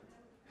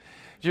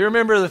Do you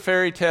remember the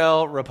fairy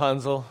tale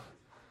Rapunzel?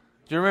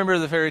 Do you remember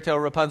the fairy tale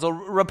Rapunzel?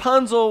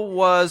 Rapunzel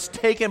was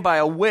taken by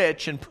a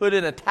witch and put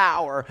in a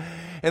tower,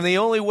 and the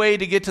only way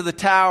to get to the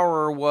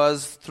tower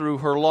was through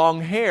her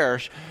long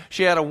hair.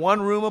 She had a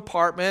one-room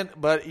apartment,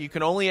 but you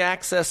could only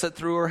access it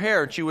through her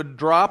hair. She would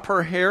drop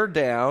her hair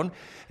down,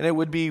 and it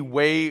would be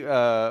weaved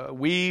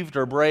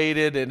or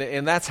braided,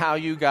 and that's how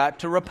you got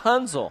to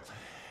Rapunzel.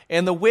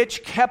 And the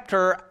witch kept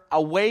her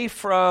away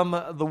from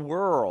the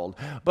world.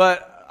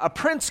 But a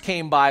prince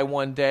came by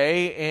one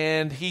day,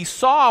 and he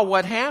saw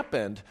what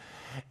happened.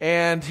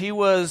 And he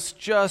was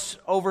just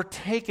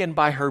overtaken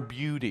by her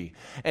beauty.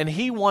 And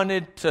he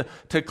wanted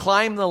to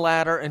climb the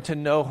ladder and to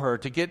know her,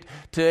 to get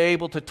to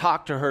able to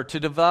talk to her, to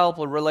develop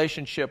a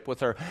relationship with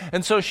her.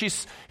 And so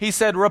he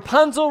said,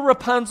 "Rapunzel,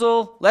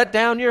 Rapunzel, let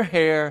down your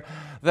hair,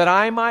 that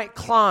I might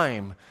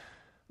climb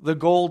the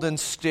golden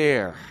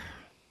stair."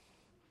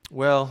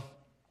 Well,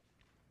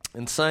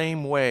 in the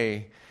same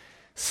way,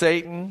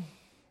 Satan,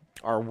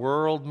 our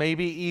world,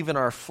 maybe even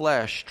our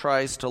flesh,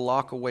 tries to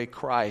lock away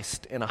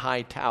Christ in a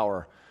high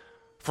tower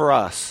for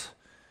us.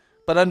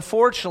 But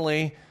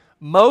unfortunately,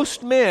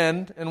 most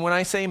men, and when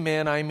I say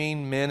men, I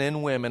mean men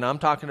and women. I'm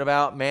talking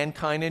about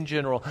mankind in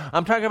general.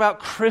 I'm talking about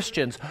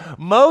Christians.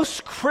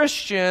 Most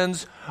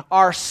Christians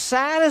are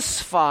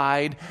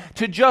satisfied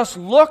to just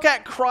look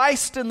at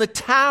Christ in the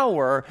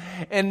tower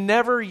and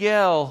never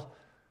yell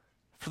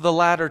for the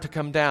ladder to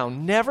come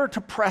down, never to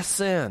press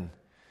in.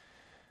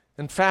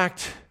 In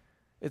fact,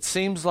 it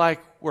seems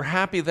like we're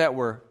happy that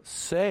we're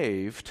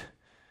saved,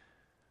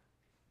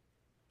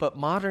 but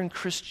modern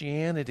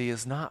Christianity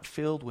is not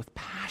filled with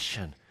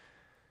passion.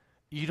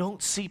 You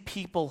don't see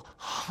people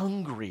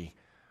hungry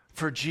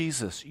for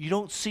Jesus. You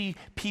don't see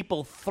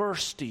people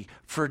thirsty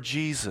for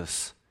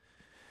Jesus.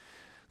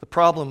 The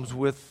problems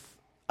with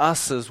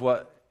us is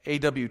what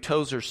A.W.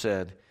 Tozer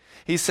said.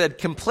 He said,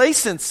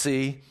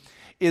 "Complacency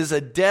is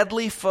a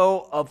deadly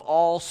foe of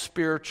all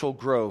spiritual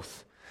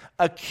growth.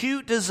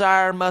 Acute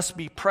desire must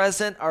be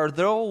present, or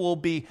there will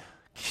be,"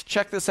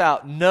 check this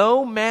out,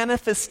 "no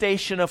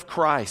manifestation of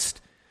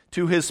Christ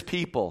to his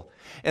people."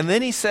 And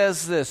then he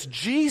says this,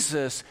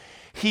 Jesus,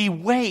 he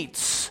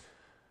waits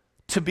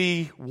to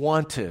be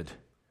wanted.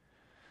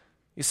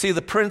 You see,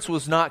 the prince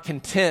was not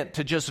content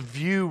to just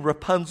view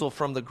Rapunzel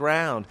from the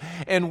ground.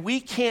 And we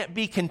can't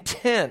be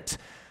content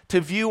to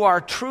view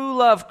our true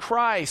love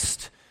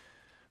Christ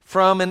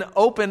from an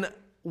open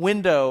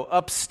window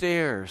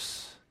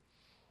upstairs.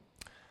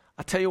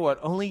 I tell you what,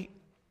 only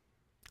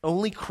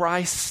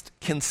Christ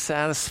can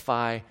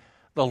satisfy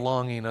the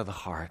longing of the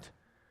heart.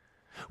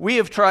 We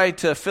have tried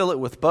to fill it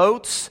with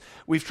boats.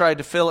 We've tried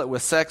to fill it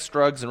with sex,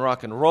 drugs, and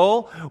rock and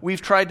roll.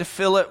 We've tried to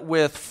fill it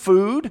with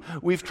food.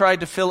 We've tried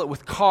to fill it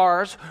with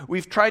cars.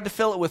 We've tried to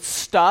fill it with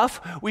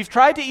stuff. We've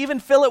tried to even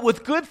fill it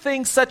with good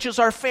things such as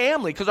our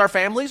family, because our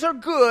families are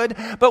good,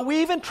 but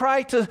we even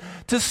try to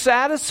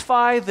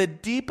satisfy the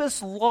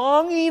deepest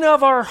longing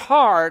of our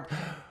heart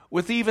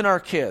with even our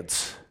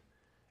kids.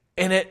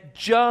 And it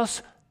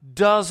just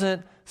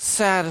doesn't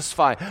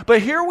satisfy.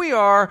 But here we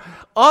are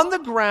on the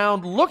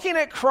ground looking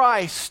at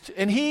Christ,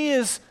 and he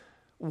is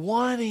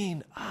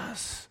wanting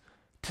us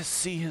to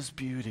see his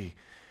beauty.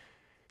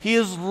 He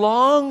is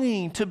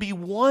longing to be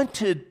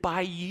wanted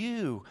by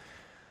you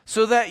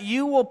so that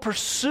you will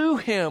pursue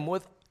him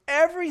with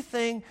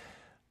everything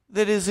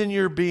that is in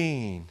your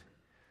being.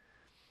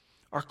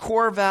 Our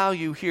core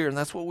value here, and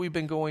that's what we've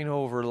been going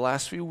over the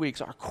last few weeks,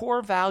 our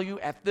core value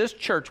at this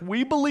church,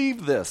 we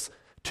believe this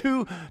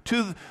to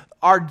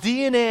our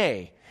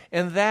DNA,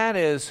 and that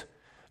is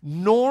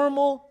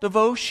normal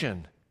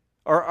devotion.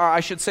 Or I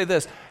should say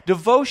this,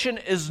 devotion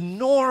is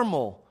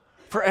normal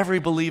for every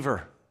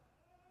believer.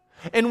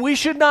 And we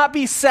should not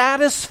be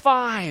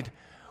satisfied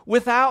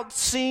without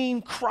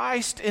seeing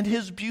Christ and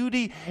his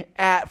beauty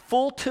at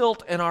full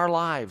tilt in our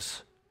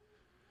lives.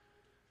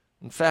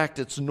 In fact,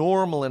 it's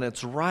normal and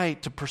it's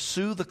right to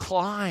pursue the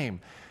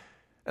climb.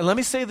 And let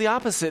me say the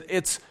opposite.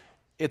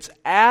 It's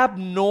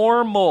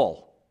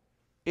abnormal.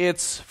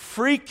 It's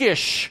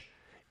freakish.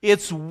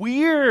 It's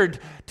weird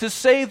to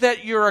say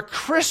that you're a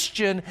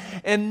Christian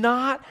and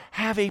not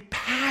have a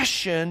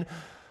passion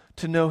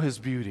to know his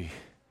beauty.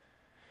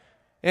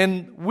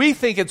 And we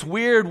think it's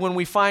weird when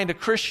we find a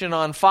Christian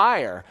on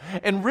fire.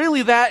 And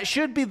really that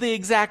should be the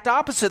exact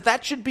opposite.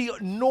 That should be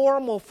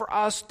normal for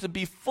us to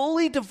be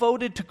fully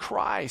devoted to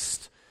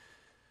Christ.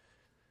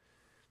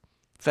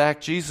 In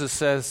fact, Jesus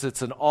says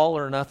it's an all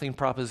or nothing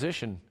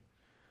proposition.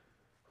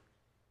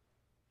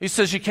 He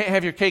says you can't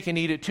have your cake and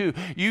eat it too.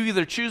 You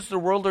either choose the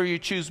world or you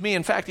choose me.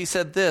 In fact, he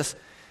said this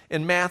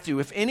in Matthew,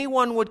 "If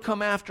anyone would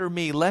come after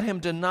me, let him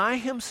deny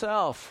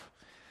himself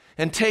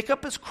and take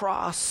up his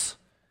cross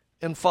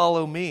and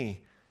follow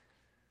me.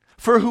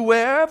 For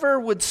whoever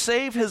would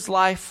save his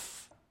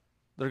life,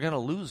 they're going to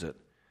lose it.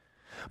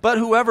 But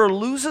whoever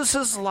loses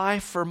his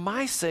life for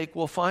my sake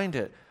will find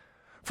it.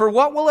 For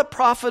what will it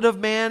profit of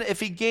man if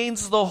he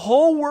gains the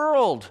whole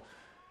world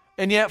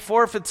and yet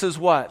forfeits his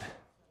what?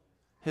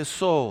 His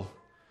soul.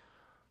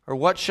 Or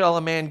what shall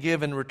a man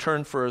give in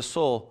return for his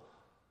soul?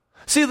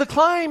 See, the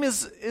climb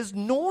is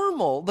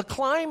normal. The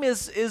climb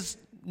is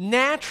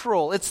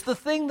natural. It's the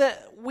thing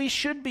that we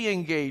should be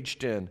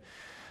engaged in.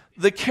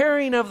 The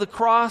carrying of the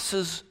cross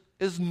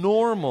is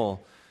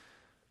normal.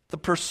 The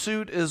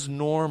pursuit is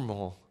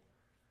normal.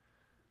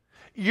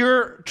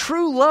 Your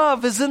true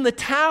love is in the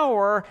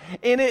tower,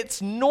 and it's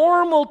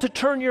normal to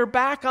turn your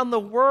back on the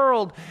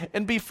world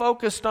and be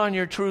focused on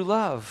your true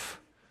love.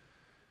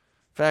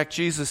 In fact,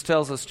 Jesus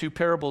tells us two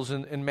parables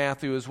in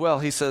Matthew as well.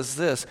 He says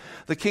this,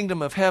 the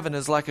kingdom of heaven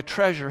is like a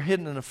treasure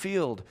hidden in a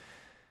field,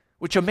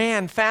 which a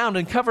man found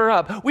and covered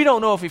up. We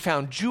don't know if he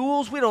found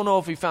jewels. We don't know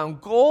if he found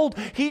gold.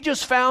 He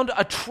just found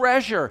a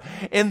treasure.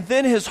 And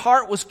then his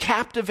heart was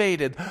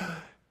captivated.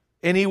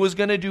 And he was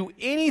going to do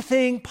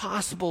anything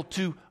possible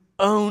to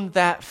own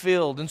that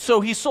field. And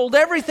so he sold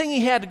everything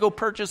he had to go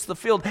purchase the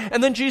field.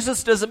 And then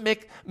Jesus doesn't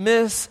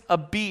miss a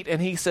beat.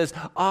 And he says,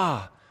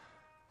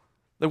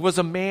 there was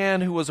a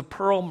man who was a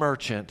pearl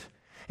merchant.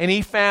 And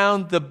he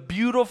found the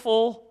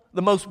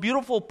most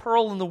beautiful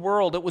pearl in the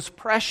world. It was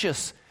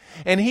precious.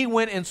 And he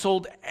went and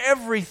sold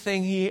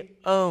everything he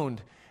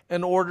owned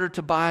in order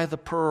to buy the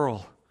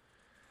pearl.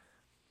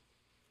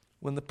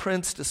 When the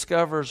prince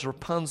discovers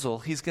Rapunzel,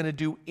 he's going to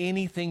do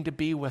anything to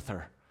be with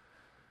her.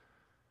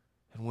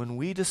 And when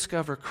we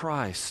discover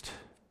Christ,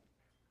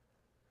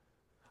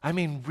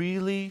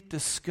 really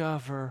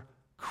discover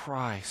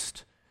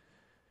Christ,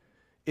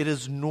 it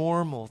is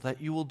normal that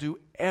you will do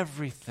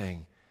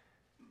everything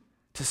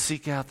to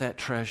seek out that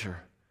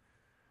treasure.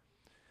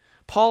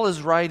 Paul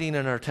is writing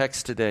in our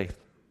text today.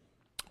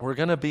 We're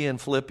going to be in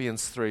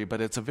Philippians 3, but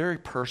it's a very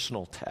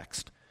personal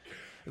text.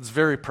 It's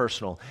very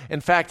personal. In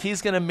fact,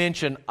 he's going to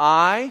mention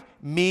I,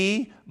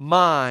 me,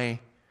 my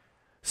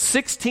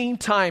 16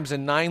 times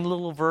in 9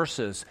 little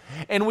verses.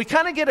 And we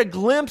kind of get a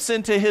glimpse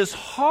into his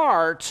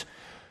heart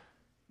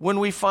when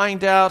we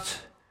find out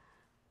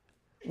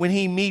when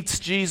he meets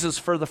Jesus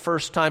for the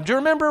first time. Do you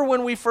remember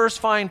when we first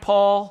find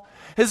Paul?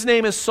 His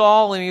name is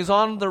Saul, and he's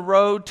on the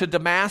road to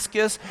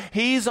Damascus.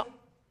 He's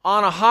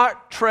on a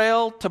hot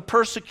trail to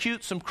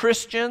persecute some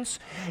Christians.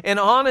 And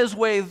on his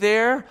way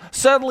there,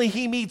 suddenly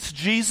he meets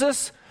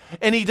Jesus.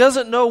 And he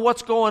doesn't know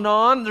what's going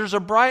on. There's a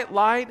bright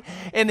light.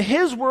 And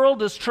his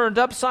world is turned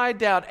upside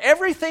down.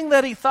 Everything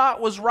that he thought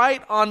was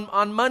right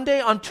on Monday,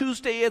 on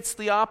Tuesday, it's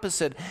the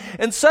opposite.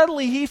 And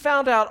suddenly he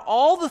found out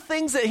all the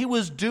things that he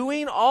was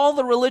doing, all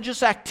the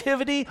religious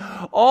activity,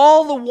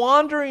 all the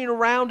wandering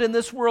around in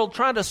this world,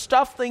 trying to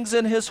stuff things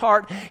in his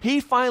heart.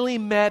 He finally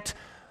met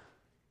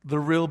the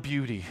real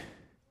beauty.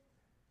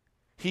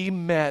 He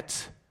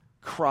met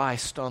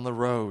Christ on the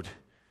road.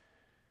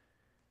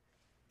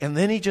 And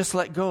then he just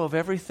let go of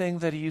everything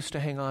that he used to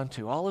hang on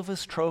to. All of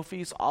his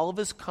trophies, all of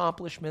his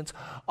accomplishments,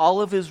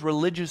 all of his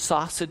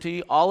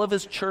religiosity, all of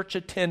his church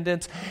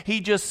attendance. He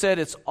just said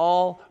it's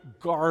all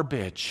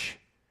garbage.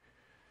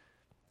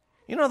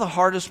 You know the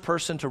hardest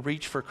person to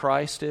reach for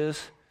Christ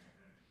is?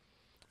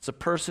 It's a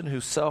person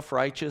who's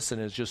self-righteous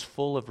and is just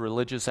full of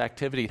religious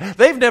activity.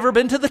 They've never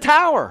been to the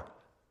tower.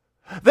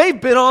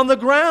 They've been on the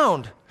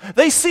ground.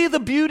 They see the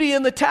beauty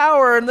in the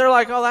tower and they're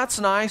like, oh, that's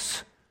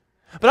nice.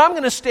 But I'm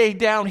going to stay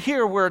down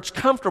here where it's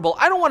comfortable.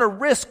 I don't want to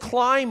risk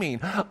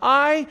climbing.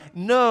 I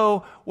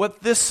know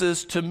what this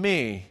is to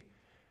me.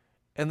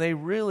 And they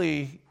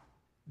really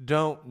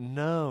don't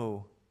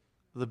know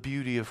the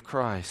beauty of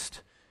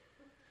Christ.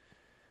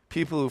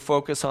 People who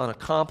focus on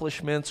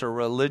accomplishments or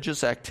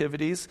religious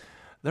activities,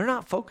 they're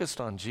not focused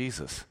on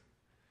Jesus.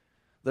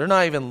 They're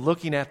not even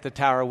looking at the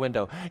tower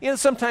window.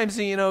 Sometimes,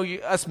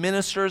 us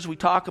ministers, we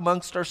talk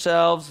amongst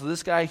ourselves,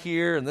 this guy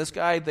here and this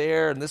guy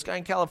there and this guy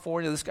in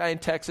California, this guy in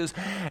Texas.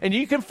 And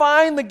you can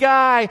find the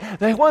guy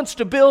that wants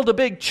to build a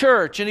big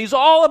church and he's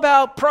all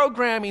about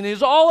programming.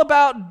 He's all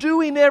about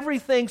doing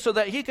everything so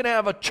that he can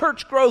have a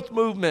church growth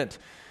movement.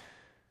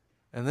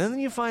 And then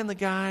you find the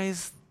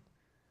guys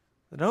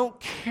that don't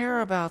care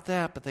about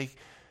that, but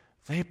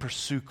they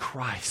pursue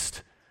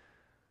Christ.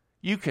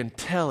 You can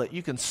tell it.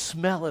 You can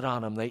smell it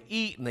on them. They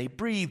eat and they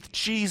breathe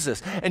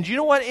Jesus. And do you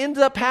know what ends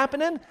up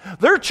happening?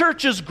 Their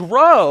churches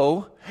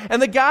grow,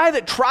 and the guy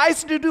that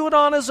tries to do it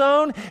on his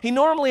own, he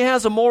normally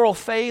has a moral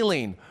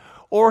failing.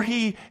 Or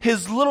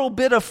his little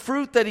bit of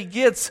fruit that he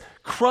gets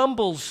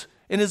crumbles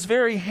in his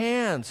very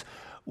hands.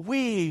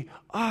 We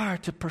are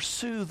to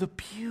pursue the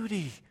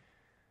beauty,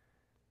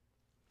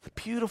 the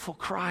beautiful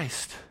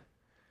Christ.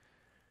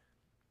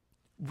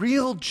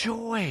 Real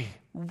joy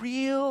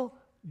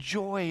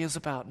is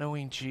about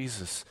knowing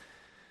Jesus.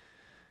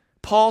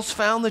 Paul's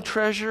found the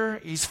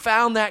treasure. He's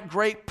found that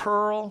great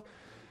pearl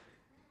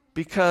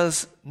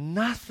because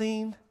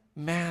nothing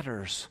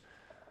matters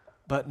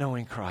but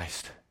knowing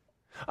Christ.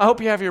 I hope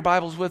you have your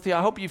Bibles with you.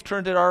 I hope you've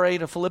turned it already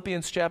to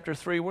Philippians chapter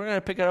 3. We're going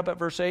to pick it up at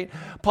verse 8.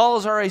 Paul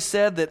has already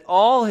said that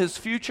all his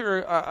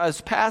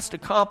his past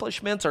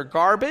accomplishments are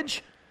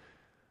garbage.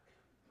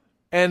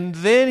 And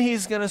then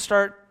he's going to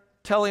start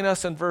telling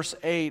us in verse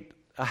 8,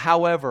 a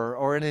however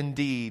or an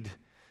indeed.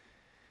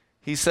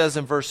 He says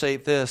in verse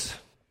 8 this,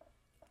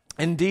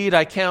 indeed,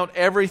 I count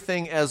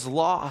everything as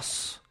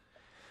loss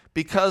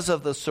because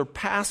of the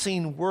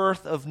surpassing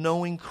worth of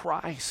knowing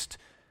Christ.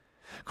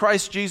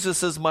 Christ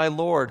Jesus is my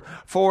Lord.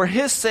 For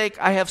his sake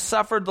I have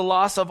suffered the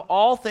loss of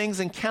all things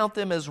and count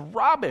them as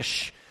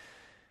rubbish,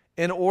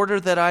 in order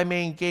that I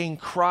may gain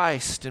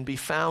Christ and be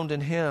found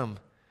in him.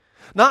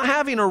 Not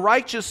having a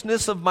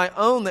righteousness of my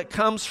own that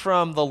comes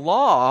from the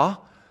law,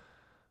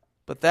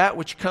 but that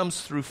which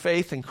comes through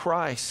faith in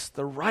Christ,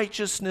 the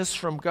righteousness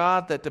from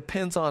God that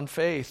depends on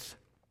faith,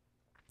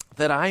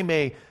 that I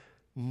may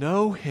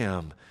know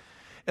him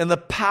and the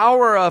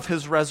power of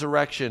his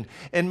resurrection,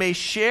 and may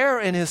share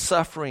in his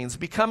sufferings,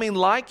 becoming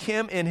like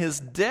him in his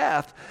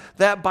death,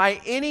 that by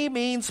any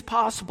means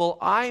possible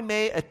I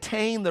may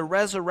attain the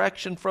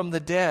resurrection from the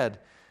dead.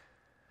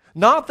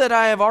 Not that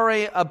I have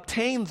already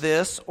obtained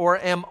this or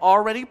am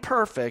already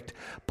perfect,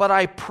 but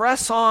I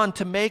press on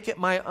to make it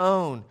my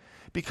own,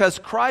 because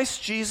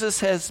Christ Jesus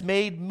has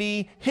made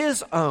me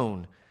his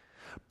own.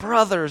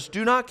 Brothers,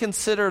 do not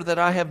consider that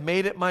I have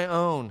made it my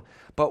own.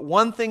 But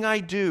one thing I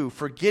do,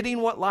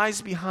 forgetting what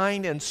lies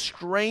behind and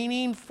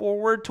straining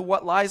forward to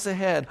what lies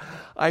ahead,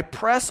 I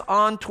press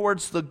on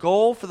towards the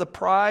goal for the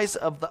prize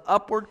of the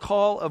upward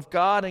call of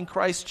God in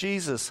Christ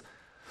Jesus.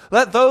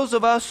 Let those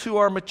of us who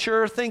are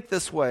mature think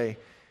this way.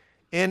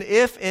 And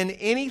if in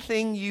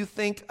anything you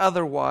think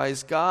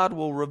otherwise, God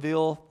will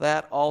reveal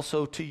that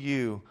also to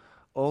you.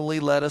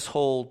 Only let us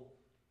hold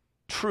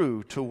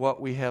true to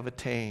what we have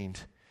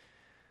attained.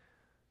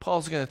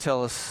 Paul's going to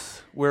tell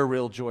us where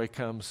real joy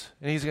comes.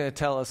 And he's going to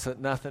tell us that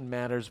nothing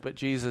matters but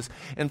Jesus.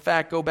 In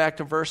fact, go back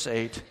to verse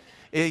 8.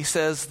 He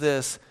says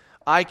this,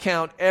 I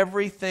count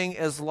everything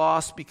as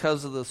lost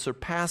because of the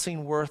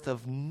surpassing worth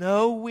of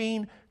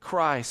knowing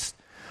Christ.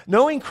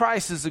 Knowing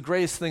Christ is the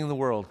greatest thing in the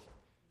world.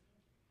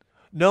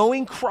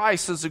 Knowing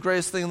Christ is the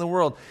greatest thing in the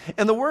world.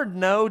 And the word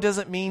know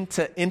doesn't mean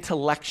to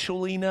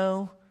intellectually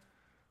know.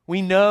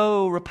 We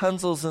know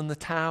Rapunzel's in the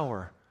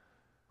tower.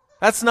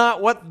 That's not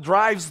what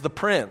drives the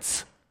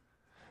prince.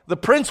 The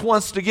prince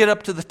wants to get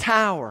up to the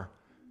tower.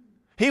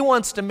 He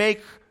wants to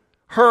make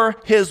her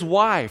his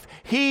wife.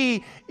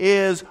 He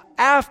is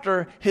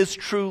after his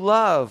true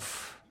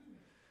love.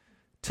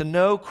 To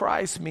know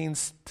Christ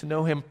means to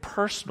know him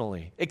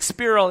personally,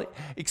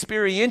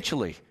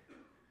 experientially.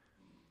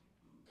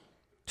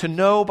 To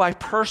know by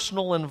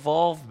personal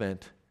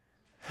involvement.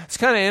 It's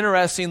kind of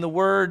interesting. The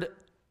word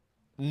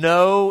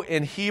know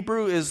in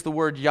Hebrew is the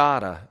word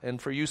yada.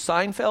 And for you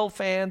Seinfeld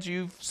fans,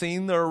 you've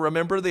seen or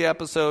remember the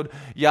episode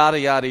yada,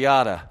 yada,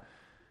 yada.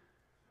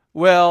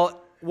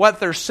 Well, what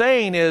they're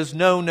saying is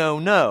no, no,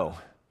 no.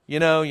 You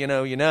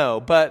know.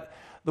 But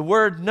the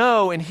word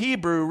know in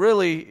Hebrew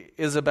really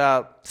is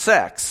about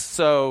sex.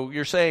 So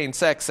you're saying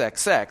sex,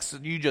 sex, sex.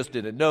 You just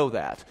didn't know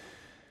that.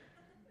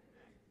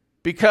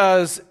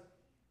 Because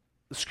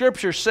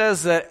Scripture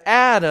says that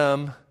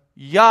Adam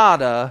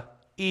yada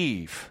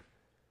Eve.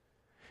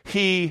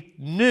 He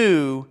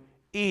knew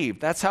Eve.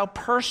 That's how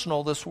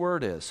personal this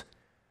word is.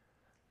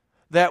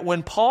 That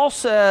when Paul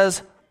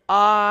says,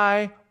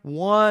 I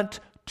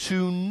want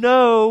to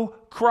know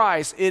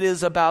Christ, it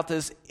is about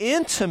this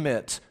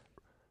intimate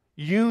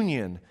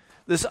union,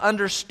 this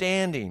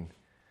understanding.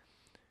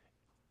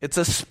 It's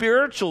a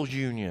spiritual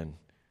union.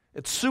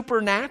 It's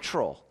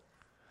supernatural.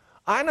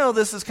 I know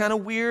this is kind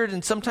of weird,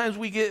 and sometimes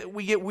we get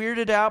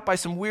weirded out by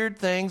some weird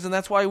things, and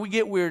that's why we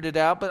get weirded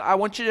out, but I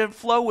want you to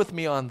flow with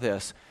me on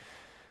this.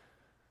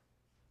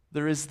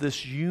 There is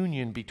this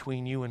union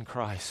between you and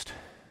Christ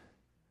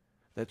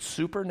that's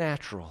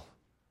supernatural.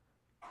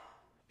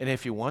 And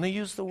if you want to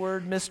use the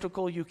word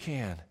mystical, you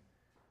can.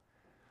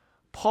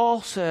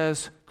 Paul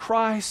says,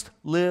 Christ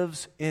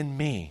lives in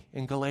me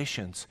in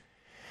Galatians.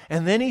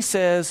 And then he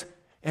says,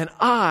 and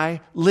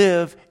I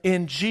live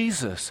in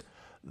Jesus.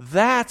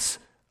 That's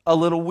a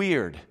little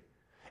weird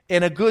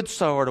in a good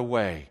sort of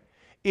way.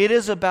 It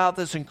is about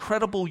this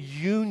incredible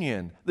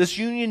union. This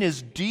union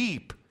is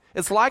deep.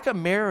 It's like a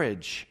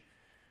marriage.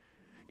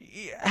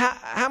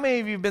 How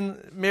many of you have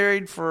been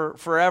married for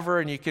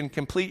forever and you can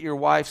complete your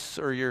wife's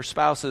or your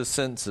spouse's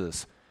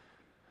sentences?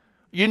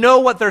 You know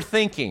what they're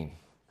thinking.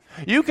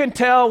 You can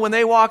tell when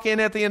they walk in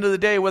at the end of the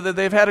day whether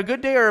they've had a good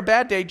day or a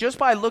bad day just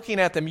by looking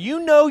at them. You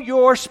know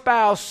your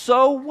spouse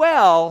so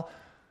well.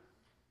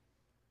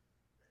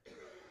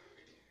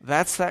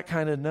 That's that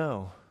kind of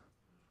know.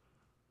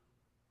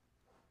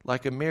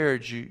 Like a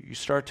marriage, you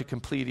start to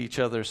complete each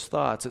other's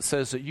thoughts. It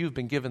says that you've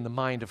been given the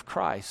mind of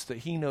Christ, that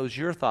he knows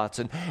your thoughts,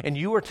 and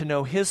you are to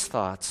know his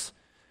thoughts.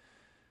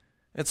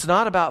 It's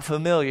not about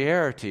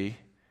familiarity.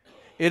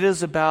 It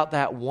is about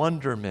that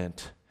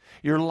wonderment.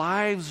 Your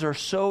lives are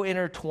so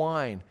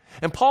intertwined.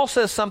 And Paul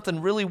says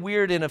something really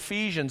weird in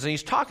Ephesians, and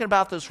he's talking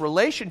about this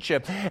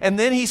relationship. And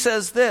then he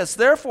says this,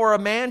 therefore a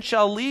man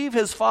shall leave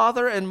his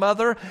father and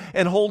mother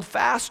and hold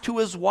fast to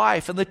his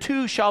wife, and the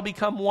two shall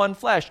become one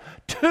flesh.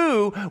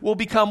 Two will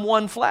become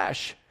one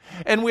flesh.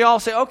 And we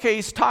all say, okay,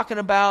 he's talking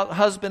about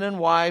husband and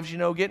wives,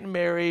 getting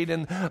married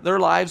and their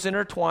lives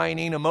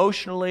intertwining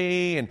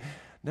emotionally. And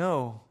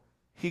no,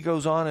 he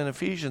goes on in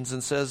Ephesians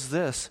and says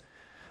this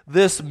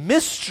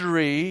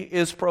mystery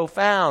is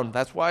profound.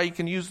 That's why you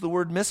can use the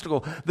word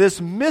mystical. This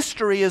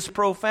mystery is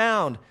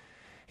profound.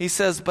 He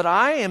says, but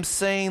I am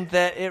saying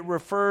that it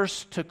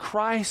refers to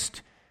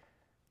Christ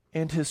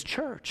and his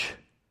church.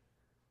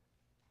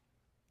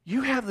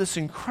 You have this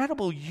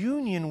incredible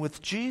union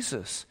with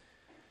Jesus,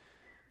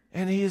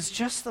 and he is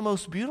just the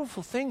most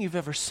beautiful thing you've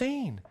ever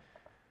seen.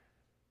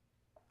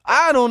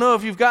 I don't know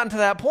if you've gotten to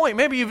that point.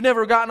 Maybe you've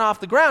never gotten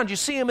off the ground. You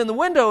see him in the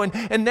window,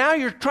 and now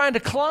you're trying to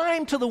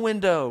climb to the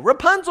window.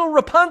 Rapunzel,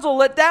 Rapunzel,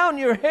 let down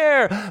your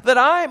hair, that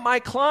I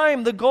might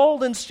climb the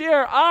golden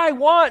stair. I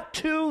want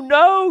to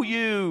know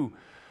you,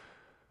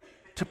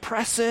 to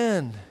press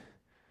in.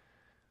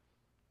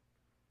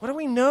 What do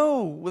we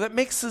know that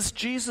makes this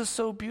Jesus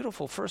so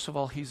beautiful? First of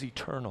all, he's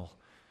eternal.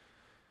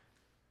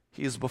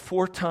 He is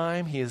before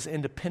time. He is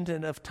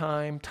independent of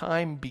time.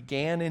 Time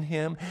began in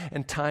him,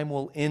 and time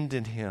will end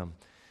in him.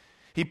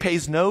 He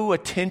pays no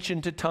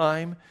attention to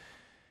time,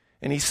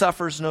 and he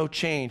suffers no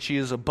change. He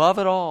is above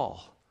it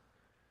all.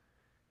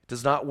 It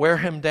does not wear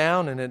him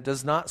down, and it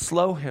does not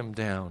slow him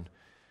down.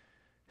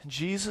 And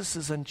Jesus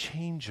is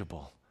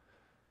unchangeable.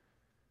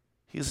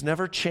 He has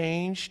never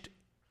changed,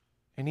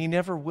 and he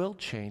never will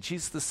change.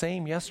 He's the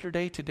same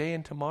yesterday, today,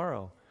 and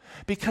tomorrow,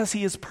 because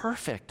he is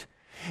perfect.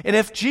 And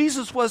if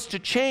Jesus was to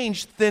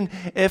change, then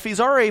if he's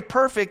already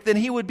perfect, then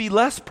he would be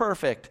less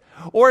perfect.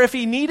 Or if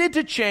he needed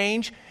to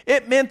change,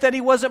 it meant that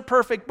he wasn't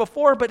perfect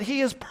before, but he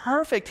is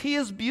perfect. He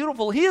is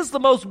beautiful. He is the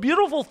most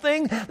beautiful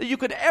thing that you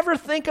could ever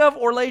think of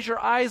or lay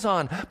your eyes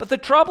on. But the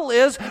trouble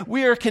is,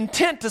 we are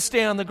content to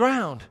stay on the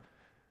ground.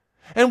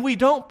 And we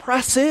don't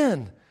press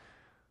in.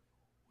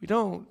 We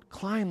don't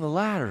climb the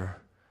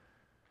ladder.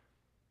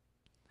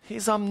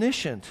 He's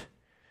omniscient.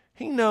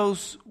 He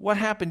knows what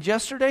happened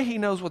yesterday. He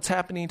knows what's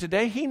happening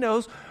today. He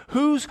knows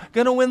who's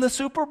going to win the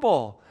Super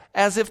Bowl,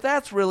 as if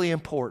that's really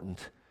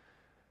important.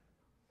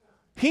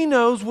 He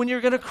knows when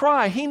you're going to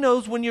cry. He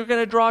knows when you're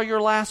going to draw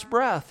your last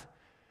breath.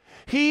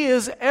 He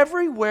is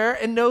everywhere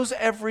and knows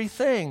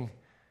everything.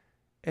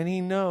 And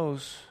he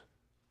knows,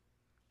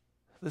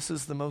 this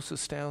is the most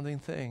astounding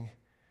thing,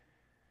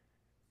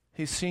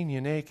 he's seen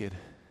you naked,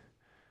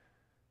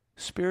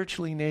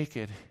 spiritually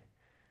naked.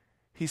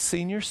 He's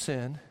seen your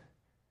sin.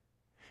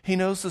 He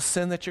knows the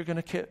sin that you're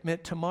going to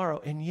commit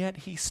tomorrow, and yet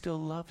he still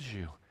loves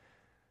you.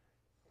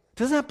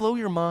 Doesn't that blow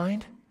your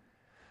mind?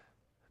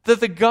 That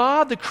the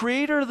God, the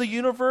creator of the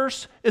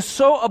universe, is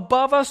so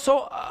above us,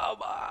 so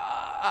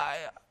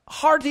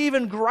hard to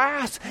even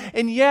grasp,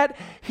 and yet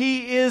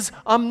he is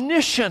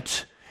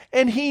omniscient,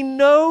 and he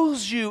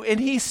knows you, and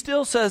he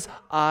still says,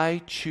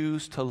 I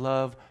choose to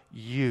love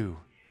you.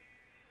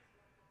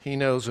 He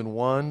knows in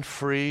one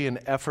free and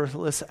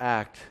effortless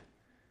act.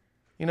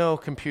 You know,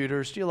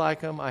 computers, do you like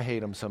them? I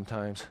hate them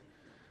sometimes.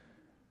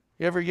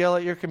 You ever yell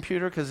at your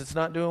computer because it's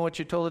not doing what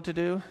you told it to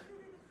do?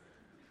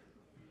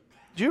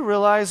 Do you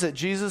realize that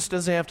Jesus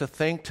doesn't have to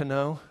think to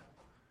know?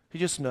 He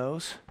just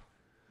knows.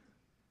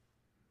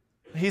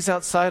 He's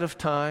outside of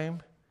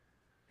time.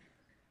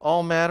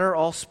 All matter,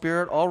 all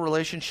spirit, all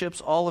relationships,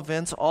 all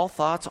events, all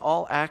thoughts,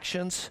 all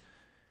actions.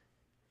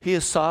 He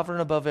is sovereign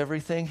above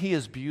everything. He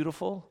is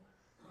beautiful.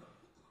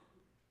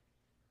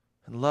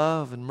 And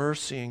love and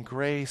mercy and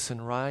grace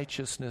and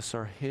righteousness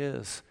are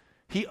his.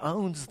 He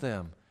owns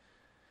them.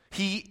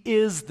 He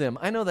is them.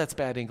 I know that's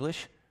bad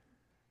English.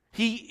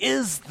 He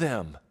is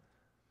them.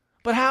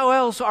 But how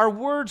else? Our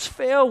words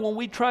fail when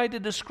we try to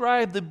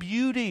describe the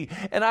beauty.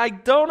 And I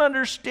don't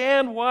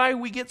understand why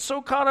we get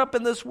so caught up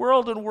in this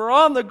world and we're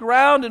on the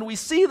ground and we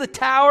see the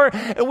tower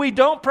and we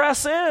don't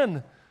press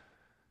in.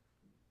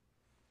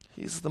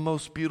 He's the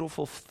most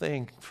beautiful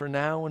thing for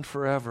now and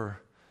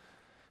forever.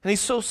 And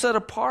he's so set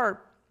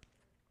apart.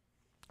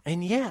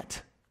 And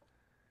yet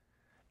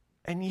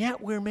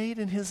we're made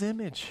in his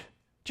image.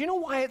 Do you know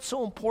why it's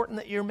so important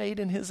that you're made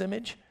in his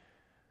image?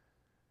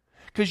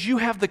 Because you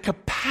have the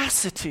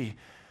capacity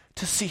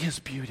to see his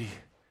beauty.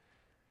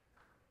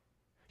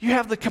 You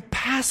have the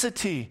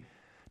capacity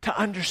to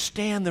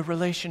understand the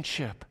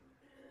relationship.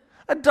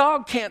 A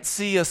dog can't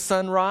see a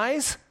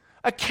sunrise.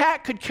 A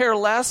cat could care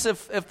less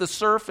if the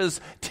surf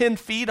is 10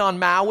 feet on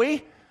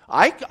Maui.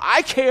 I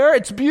care.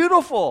 It's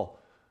beautiful.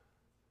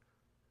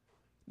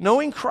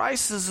 Knowing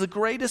Christ is the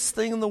greatest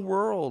thing in the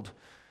world.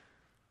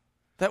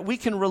 That we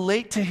can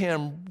relate to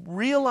him,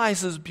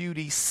 realize his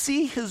beauty,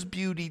 see his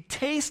beauty,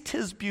 taste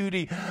his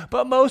beauty,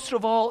 but most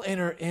of all,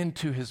 enter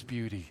into his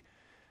beauty.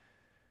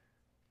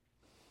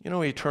 You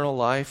know, eternal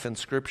life in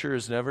Scripture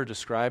is never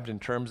described in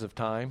terms of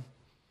time.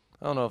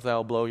 I don't know if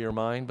that'll blow your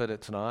mind, but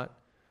it's not.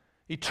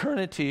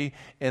 Eternity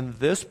in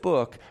this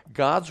book,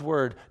 God's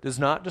Word, does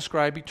not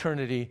describe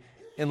eternity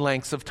in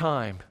lengths of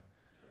time.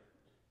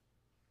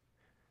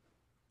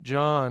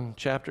 John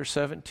chapter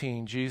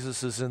 17,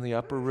 Jesus is in the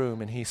upper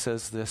room and he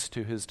says this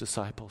to his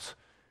disciples.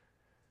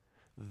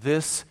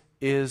 This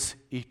is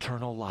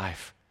eternal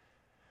life,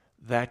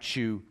 that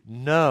you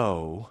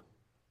know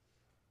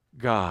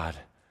God,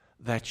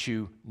 that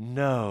you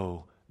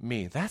know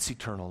me. That's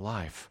eternal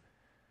life.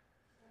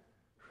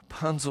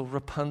 Rapunzel,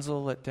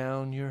 Rapunzel, let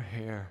down your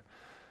hair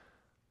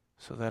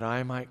so that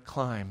I might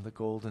climb the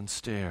golden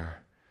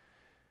stair.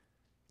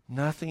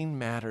 Nothing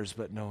matters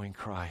but knowing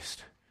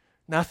Christ.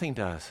 Nothing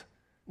does.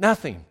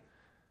 Nothing.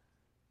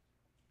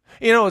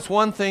 You know, it's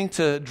one thing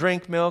to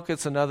drink milk,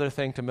 it's another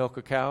thing to milk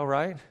a cow,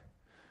 right?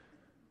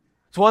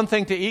 It's one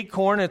thing to eat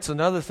corn, it's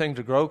another thing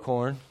to grow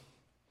corn.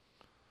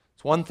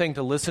 It's one thing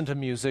to listen to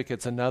music,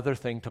 it's another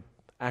thing to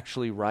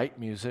actually write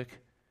music.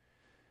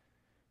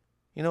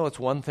 You know, it's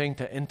one thing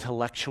to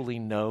intellectually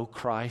know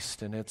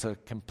Christ, and it's a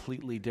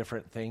completely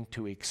different thing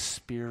to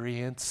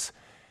experience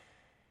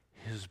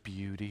His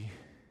beauty.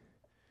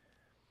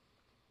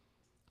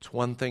 It's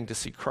one thing to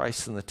see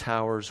Christ in the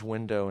tower's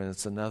window, and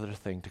it's another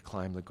thing to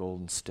climb the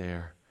golden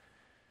stair.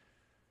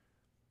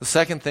 The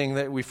second thing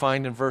that we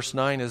find in verse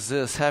 9 is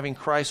this: having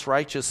Christ's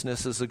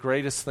righteousness is the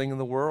greatest thing in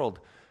the world.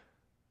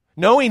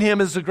 Knowing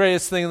Him is the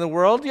greatest thing in the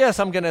world. Yes,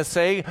 I'm going to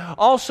say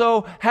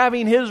also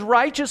having His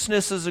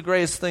righteousness is the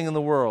greatest thing in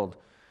the world.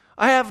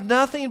 I have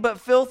nothing but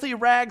filthy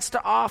rags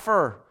to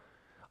offer.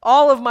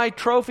 All of my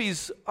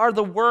trophies are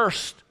the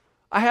worst.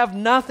 I have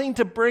nothing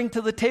to bring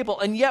to the table.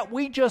 And yet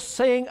we just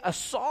sang a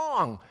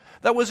song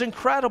that was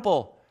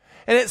incredible.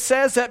 And it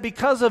says that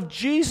because of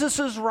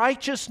Jesus'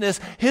 righteousness,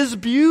 His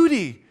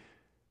beauty,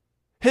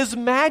 His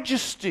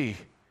majesty,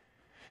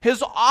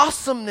 His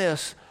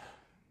awesomeness,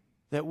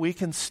 that we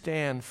can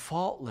stand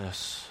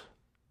faultless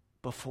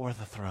before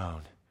the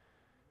throne.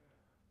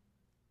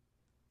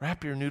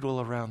 Wrap your noodle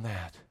around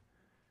that.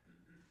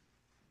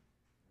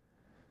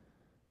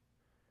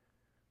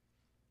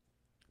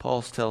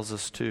 Paul tells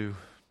us too,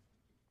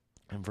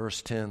 in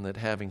verse 10, that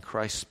having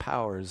Christ's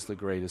power is the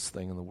greatest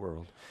thing in the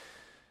world.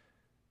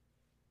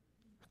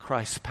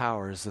 Christ's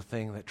power is the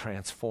thing that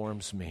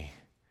transforms me.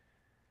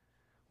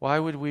 Why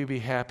would we be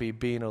happy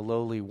being a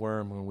lowly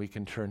worm when we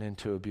can turn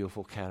into a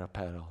beautiful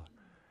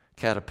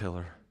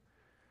caterpillar?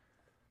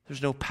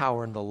 There's no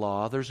power in the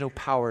law. There's no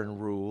power in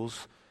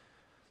rules.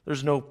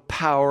 There's no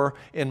power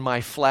in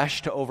my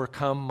flesh to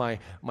overcome my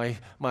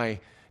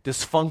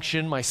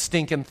dysfunction, my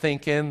stinking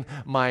thinking,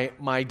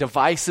 my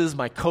devices,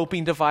 my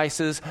coping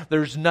devices.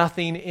 There's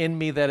nothing in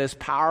me that is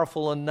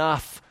powerful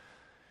enough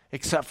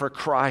except for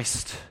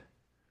Christ.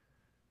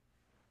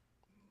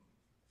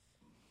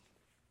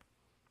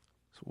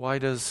 So why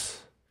does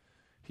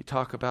he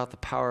talk about the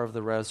power of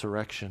the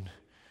resurrection?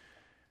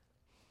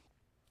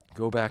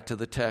 Go back to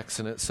the text,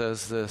 and it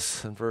says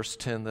this in verse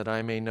 10, that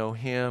I may know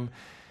Him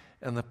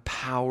and the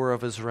power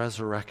of His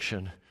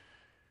resurrection.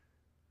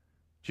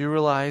 Do you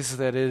realize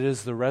that it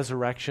is the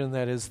resurrection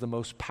that is the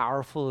most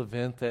powerful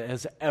event that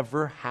has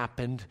ever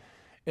happened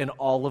in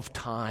all of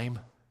time?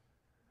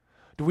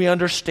 Do we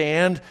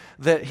understand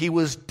that He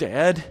was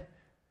dead?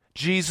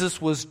 Jesus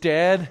was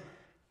dead,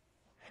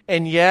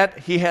 and yet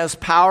He has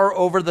power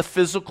over the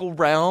physical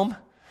realm.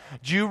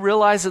 Do you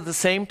realize at the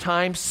same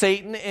time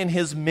Satan and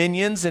his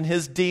minions and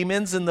his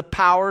demons and the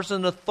powers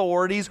and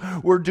authorities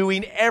were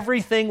doing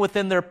everything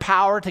within their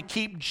power to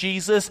keep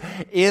Jesus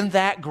in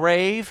that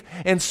grave?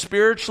 And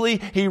spiritually,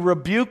 He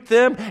rebuked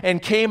them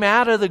and came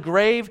out of the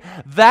grave.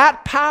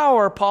 That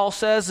power, Paul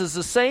says, is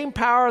the same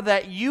power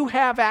that you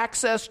have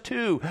access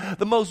to.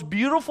 The most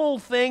beautiful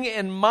thing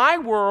in my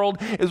world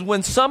is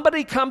when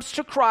somebody comes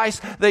to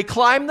Christ, they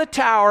climb the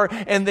tower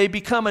and they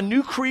become a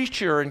new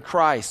creature in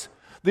Christ.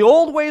 The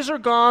old ways are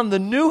gone, the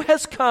new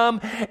has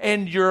come,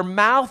 and your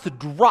mouth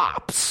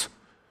drops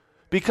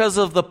because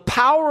of the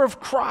power of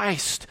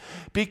Christ.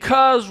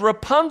 Because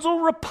Rapunzel,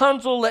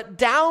 Rapunzel, let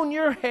down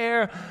your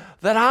hair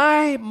that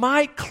I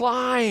might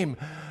climb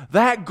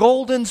that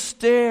golden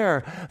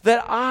stair,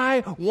 that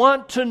I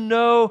want to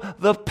know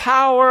the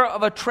power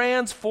of a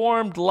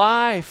transformed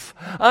life.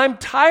 I'm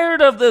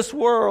tired of this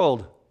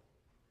world.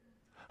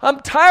 I'm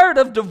tired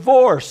of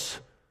divorce.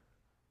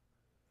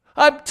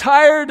 I'm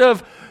tired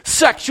of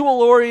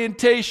sexual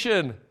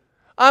orientation.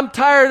 I'm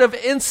tired of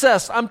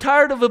incest. I'm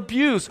tired of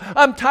abuse.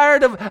 I'm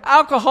tired of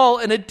alcohol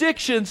and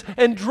addictions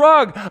and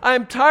drug.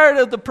 I'm tired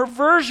of the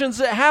perversions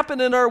that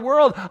happen in our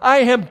world. I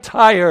am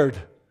tired.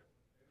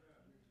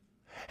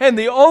 And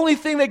the only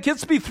thing that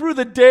gets me through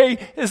the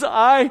day is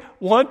I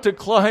want to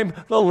climb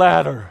the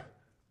ladder.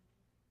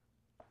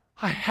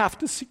 I have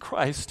to see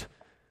Christ.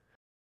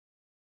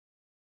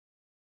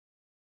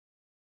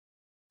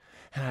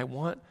 And I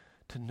want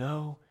to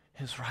know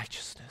His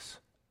righteousness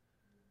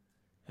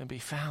and be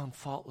found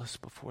faultless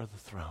before the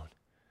throne.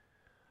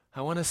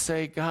 I want to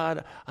say,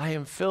 God, I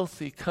am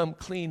filthy. Come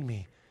clean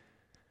me.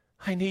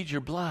 I need your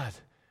blood.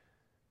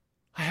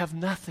 I have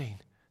nothing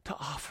to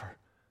offer.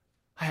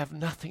 I have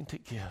nothing to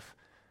give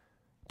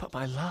but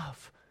my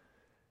love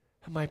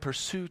and my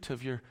pursuit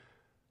of your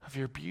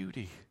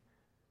beauty.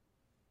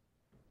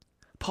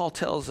 Paul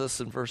tells us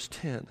in verse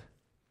 10,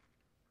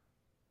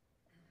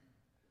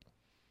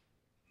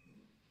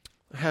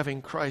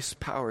 having Christ's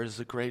power is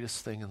the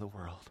greatest thing in the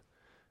world.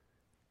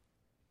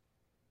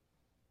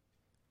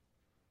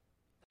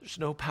 There's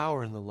no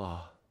power in the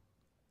law.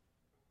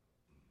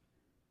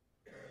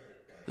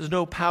 There's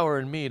no power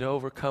in me to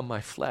overcome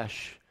my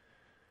flesh,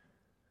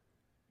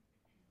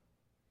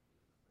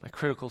 my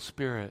critical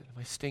spirit,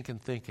 my stinking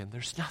thinking.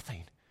 There's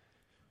nothing.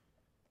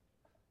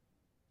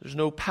 There's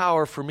no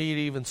power for me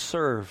to even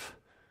serve.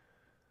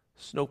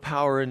 There's no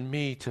power in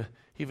me to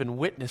even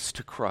witness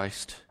to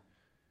Christ.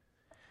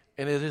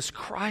 And it is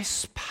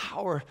Christ's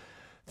power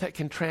that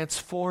can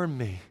transform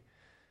me.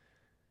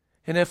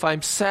 And if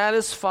I'm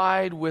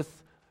satisfied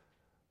with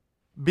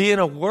being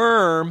a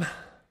worm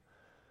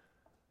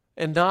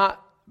and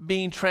not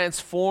being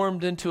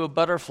transformed into a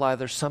butterfly,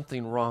 there's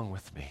something wrong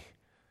with me.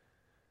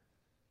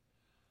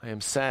 I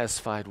am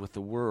satisfied with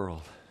the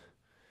world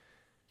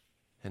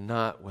and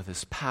not with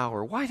his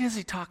power. Why does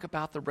he talk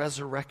about the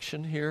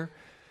resurrection here?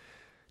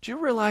 Do you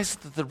realize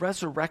that the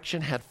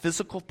resurrection had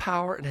physical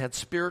power and had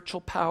spiritual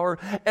power?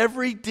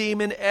 Every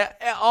demon,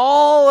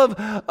 all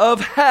of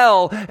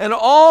hell and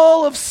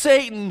all of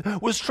Satan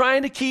was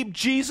trying to keep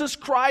Jesus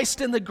Christ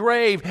in the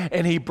grave,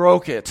 and he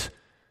broke it.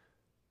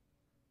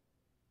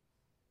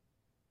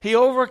 He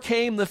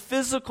overcame the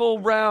physical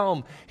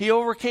realm. He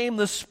overcame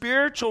the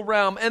spiritual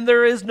realm. And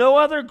there is no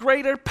other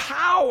greater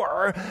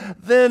power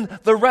than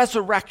the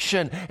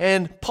resurrection.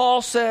 And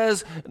Paul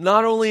says,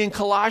 not only in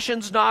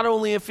Colossians, not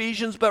only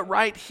Ephesians, but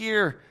right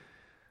here,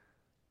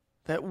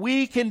 that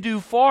we can do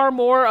far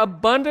more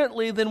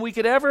abundantly than we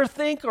could ever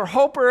think or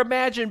hope or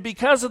imagine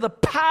because of the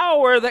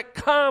power that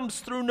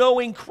comes through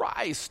knowing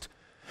Christ.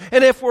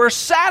 And if we're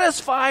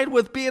satisfied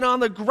with being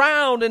on the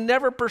ground and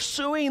never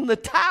pursuing the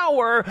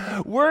tower,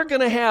 we're going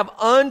to have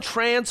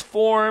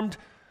untransformed,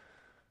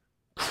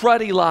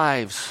 cruddy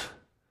lives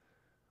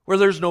where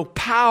there's no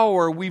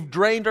power. We've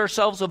drained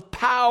ourselves of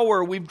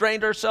power. We've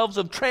drained ourselves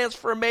of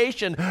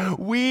transformation.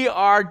 We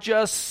are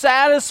just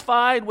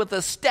satisfied with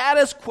the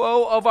status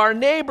quo of our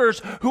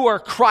neighbors who are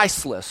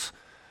Christless.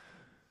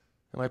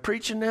 Am I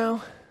preaching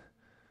now?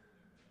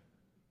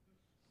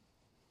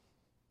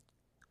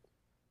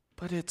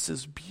 But it's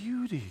His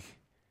beauty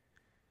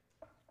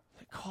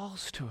that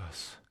calls to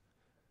us.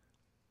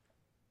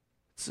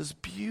 It's His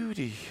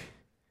beauty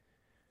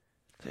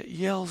that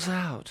yells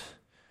out,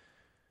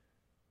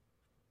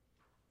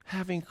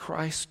 having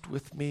Christ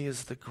with me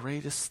is the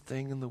greatest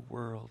thing in the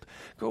world.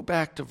 Go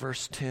back to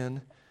verse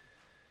 10.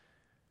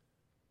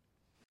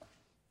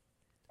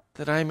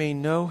 That I may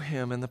know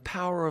Him and the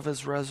power of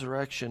His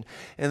resurrection.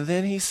 And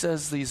then he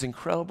says these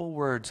incredible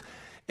words,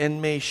 and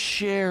may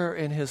share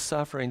in His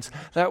sufferings.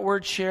 That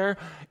word share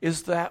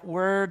is that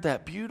word,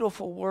 that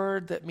beautiful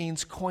word that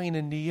means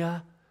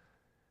koinonia.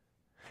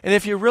 And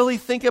if you really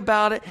think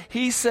about it,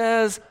 he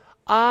says,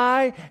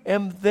 I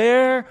am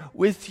there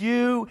with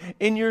you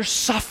in your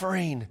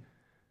suffering.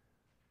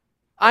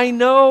 I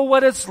know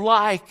what it's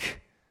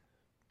like.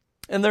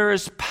 And there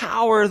is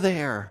power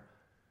there.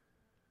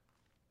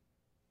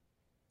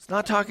 It's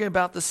not talking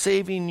about the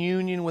saving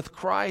union with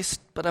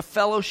Christ, but a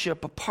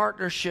fellowship, a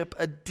partnership,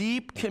 a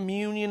deep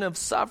communion of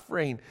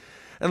suffering.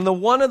 And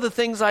one of the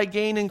things I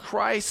gain in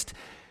Christ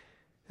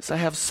is I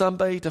have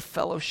somebody to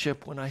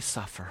fellowship when I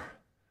suffer.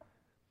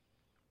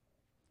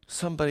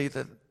 Somebody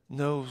that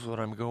knows what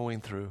I'm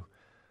going through.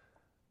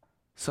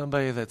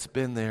 Somebody that's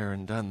been there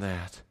and done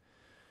that.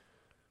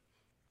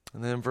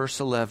 And then verse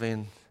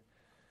 11,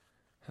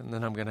 and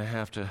then I'm going to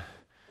have to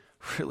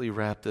really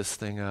wrap this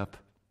thing up.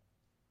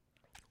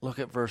 Look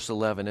at verse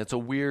 11. It's a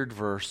weird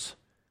verse.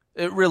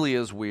 It really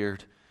is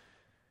weird.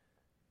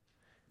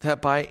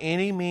 That by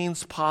any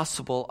means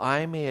possible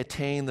I may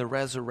attain the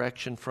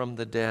resurrection from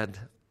the dead.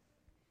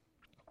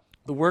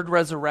 The word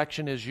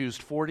resurrection is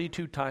used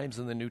 42 times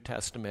in the New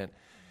Testament.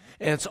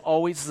 And it's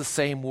always the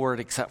same word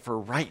except for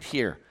right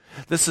here.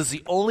 This is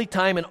the only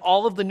time in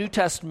all of the New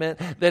Testament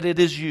that it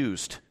is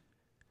used.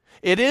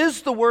 It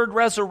is the word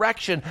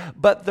resurrection,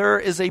 but there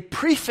is a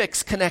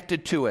prefix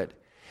connected to it.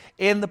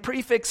 And the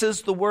prefix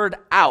is the word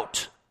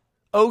out,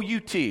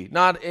 O-U-T,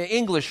 not an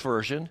English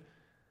version.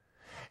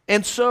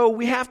 And so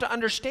we have to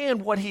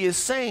understand what he is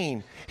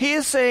saying. He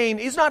is saying,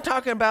 he's not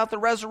talking about the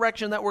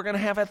resurrection that we're going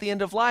to have at the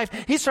end of life.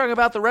 He's talking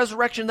about the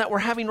resurrection that we're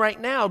having right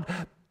now.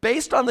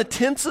 Based on the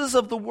tenses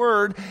of the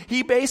word,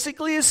 he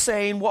basically is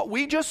saying what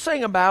we just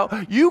sang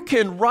about, you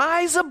can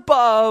rise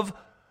above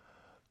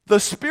the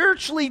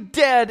spiritually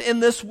dead in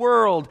this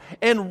world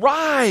and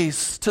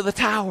rise to the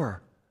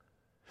tower.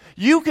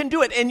 You can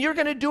do it, and you're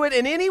going to do it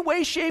in any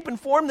way, shape, and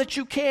form that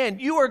you can.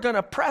 You are going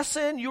to press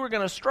in, you are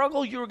going to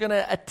struggle, you are going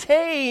to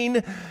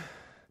attain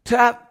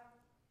to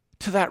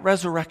that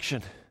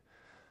resurrection.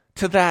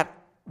 To that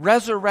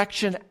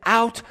resurrection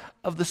out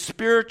of the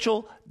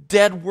spiritual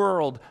dead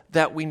world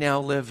that we now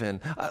live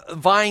in.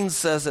 Vines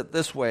says it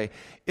this way.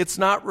 It's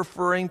not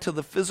referring to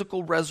the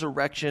physical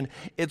resurrection.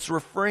 It's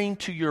referring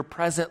to your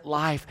present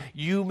life.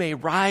 You may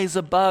rise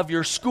above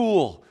your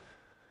school.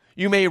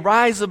 You may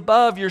rise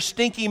above your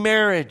stinky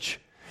marriage.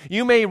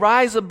 You may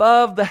rise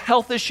above the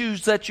health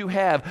issues that you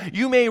have.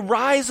 You may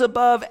rise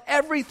above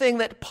everything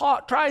that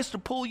tries to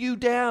pull you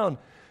down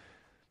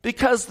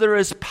because there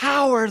is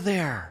power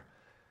there.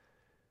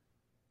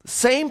 The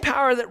same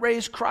power that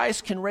raised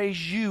Christ can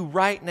raise you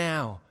right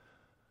now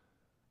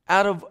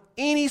out of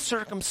any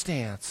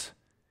circumstance.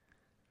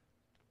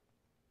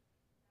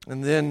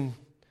 And then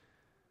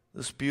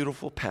this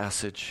beautiful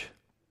passage.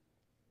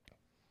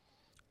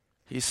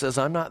 He says,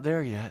 I'm not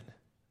there yet.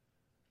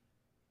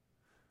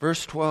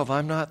 Verse 12,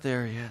 I'm not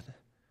there yet.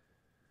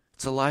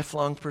 It's a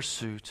lifelong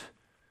pursuit.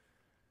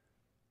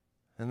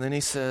 And then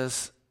he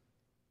says,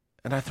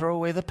 and I throw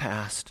away the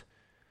past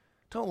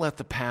Don't let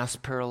the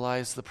past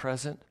paralyze the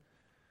present.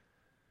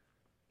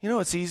 You know,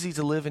 it's easy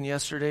to live in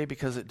yesterday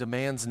because it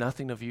demands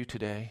nothing of you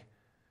today.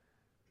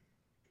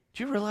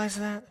 Do you realize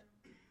that?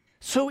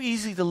 So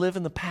easy to live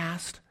in the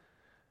past.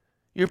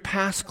 Your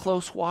past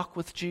close walk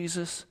with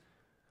Jesus.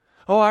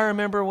 Oh, I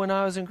remember when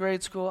I was in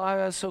grade school, I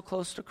was so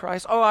close to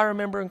Christ. Oh, I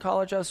remember in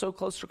college, I was so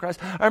close to Christ.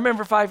 I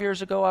remember 5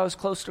 years ago, I was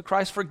close to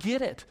Christ.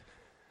 Forget it.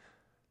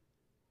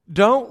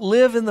 Don't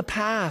live in the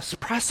past.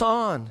 Press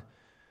on.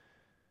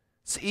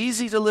 It's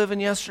easy to live in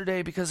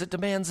yesterday because it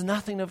demands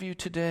nothing of you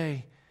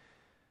today.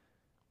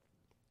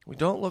 We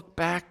don't look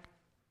back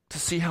to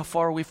see how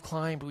far we've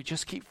climbed. We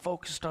just keep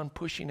focused on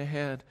pushing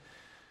ahead.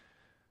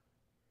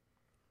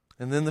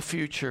 And then the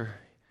future.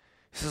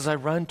 He says, I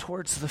run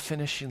towards the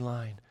finishing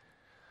line.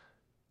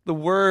 The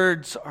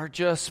words are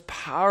just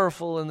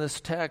powerful in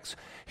this text.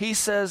 He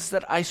says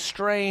that I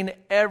strain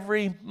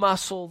every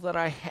muscle that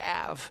I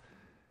have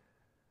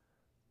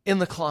in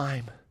the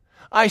climb.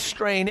 I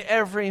strain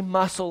every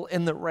muscle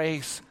in the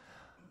race.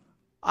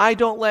 I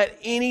don't let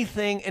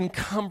anything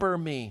encumber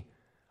me.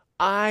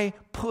 I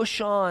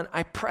push on.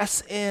 I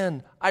press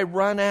in. I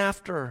run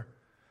after.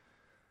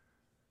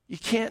 You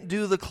can't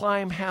do the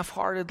climb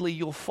half-heartedly.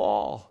 You'll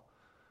fall.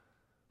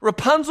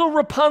 Rapunzel,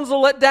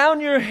 Rapunzel, let down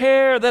your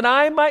hair that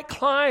I might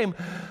climb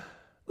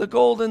the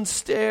golden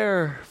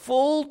stair.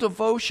 Full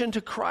devotion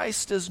to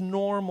Christ is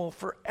normal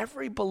for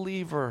every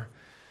believer.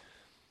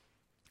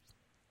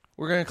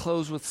 We're going to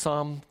close with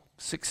Psalm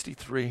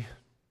 63.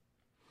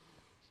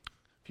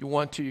 If you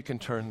want to, you can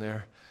turn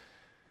there.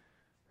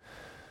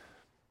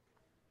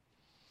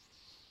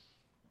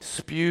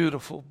 This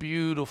beautiful,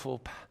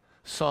 beautiful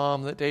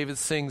psalm that David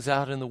sings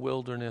out in the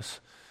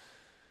wilderness.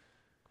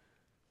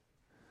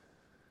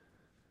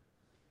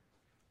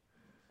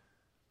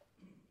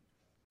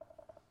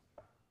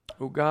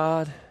 O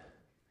God,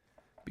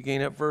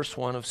 beginning at verse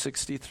 1 of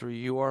 63,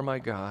 you are my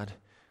God.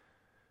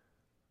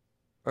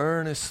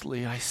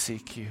 Earnestly I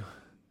seek you.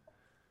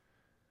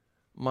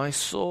 My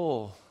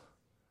soul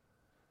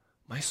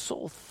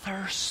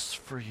thirsts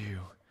for you.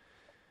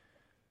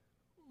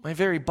 My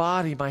very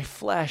body, my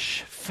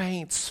flesh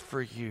faints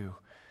for you.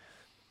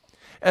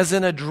 As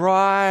in a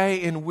dry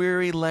and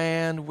weary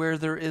land where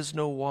there is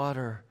no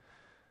water.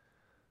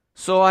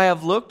 So I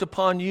have looked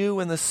upon you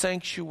in the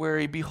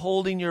sanctuary,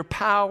 beholding your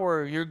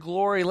power, your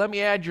glory. Let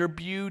me add your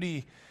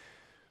beauty.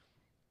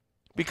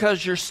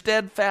 Because your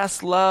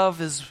steadfast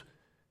love is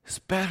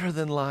better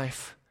than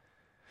life.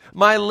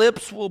 My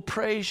lips will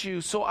praise you,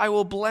 so I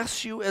will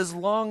bless you as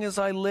long as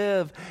I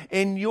live.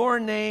 In your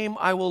name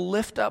I will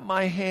lift up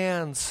my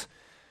hands.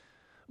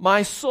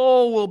 My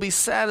soul will be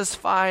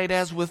satisfied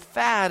as with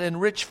fat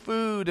and rich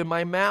food, and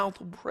my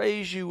mouth will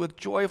praise you with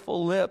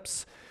joyful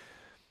lips.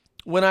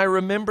 When I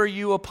remember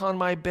you upon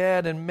my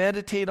bed and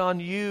meditate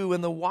on you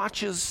in the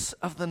watches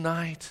of the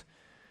night.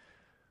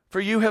 For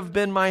you have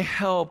been my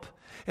help,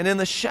 and in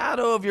the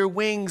shadow of your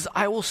wings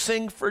I will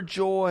sing for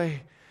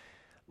joy.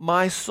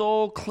 My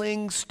soul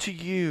clings to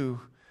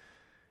you.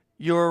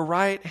 Your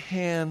right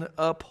hand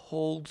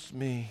upholds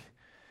me.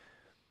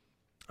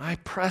 I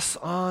press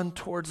on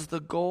towards the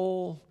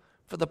goal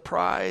for the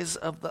prize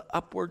of the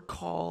upward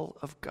call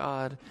of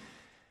God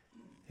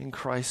in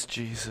Christ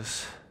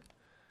Jesus.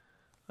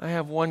 I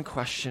have one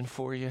question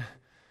for you.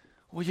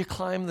 Will you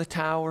climb the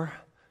tower?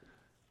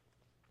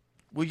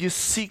 Will you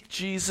seek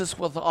Jesus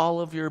with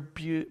all of your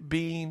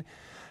being?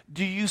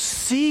 Do you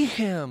see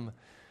him?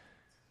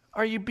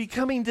 Are you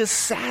becoming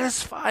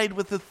dissatisfied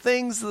with the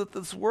things that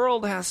this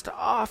world has to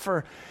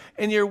offer,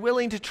 and you're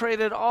willing to trade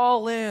it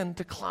all in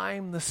to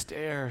climb the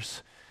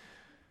stairs?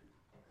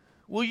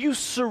 Will you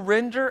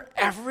surrender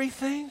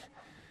everything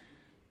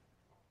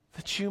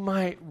that you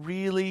might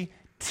really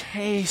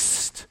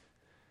taste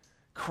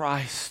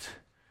Christ?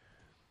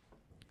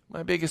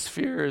 My biggest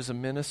fear as a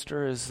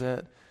minister is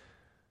that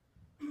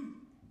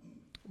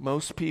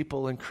most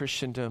people in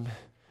Christendom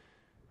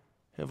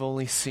have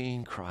only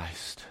seen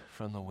Christ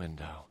from the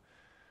window.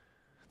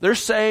 They're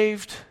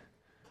saved,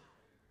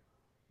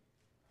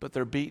 but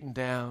they're beaten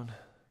down.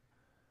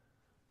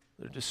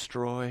 They're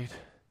destroyed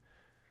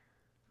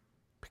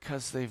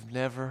because they've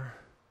never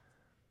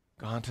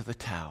gone to the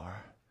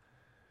tower.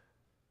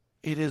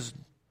 It is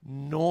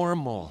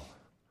normal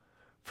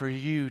for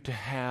you to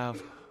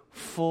have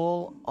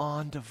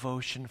full-on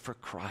devotion for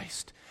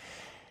Christ.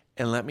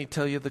 And let me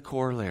tell you the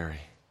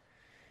corollary.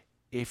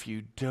 If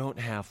you don't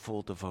have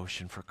full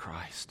devotion for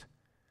Christ,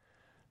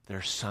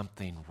 there's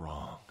something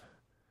wrong.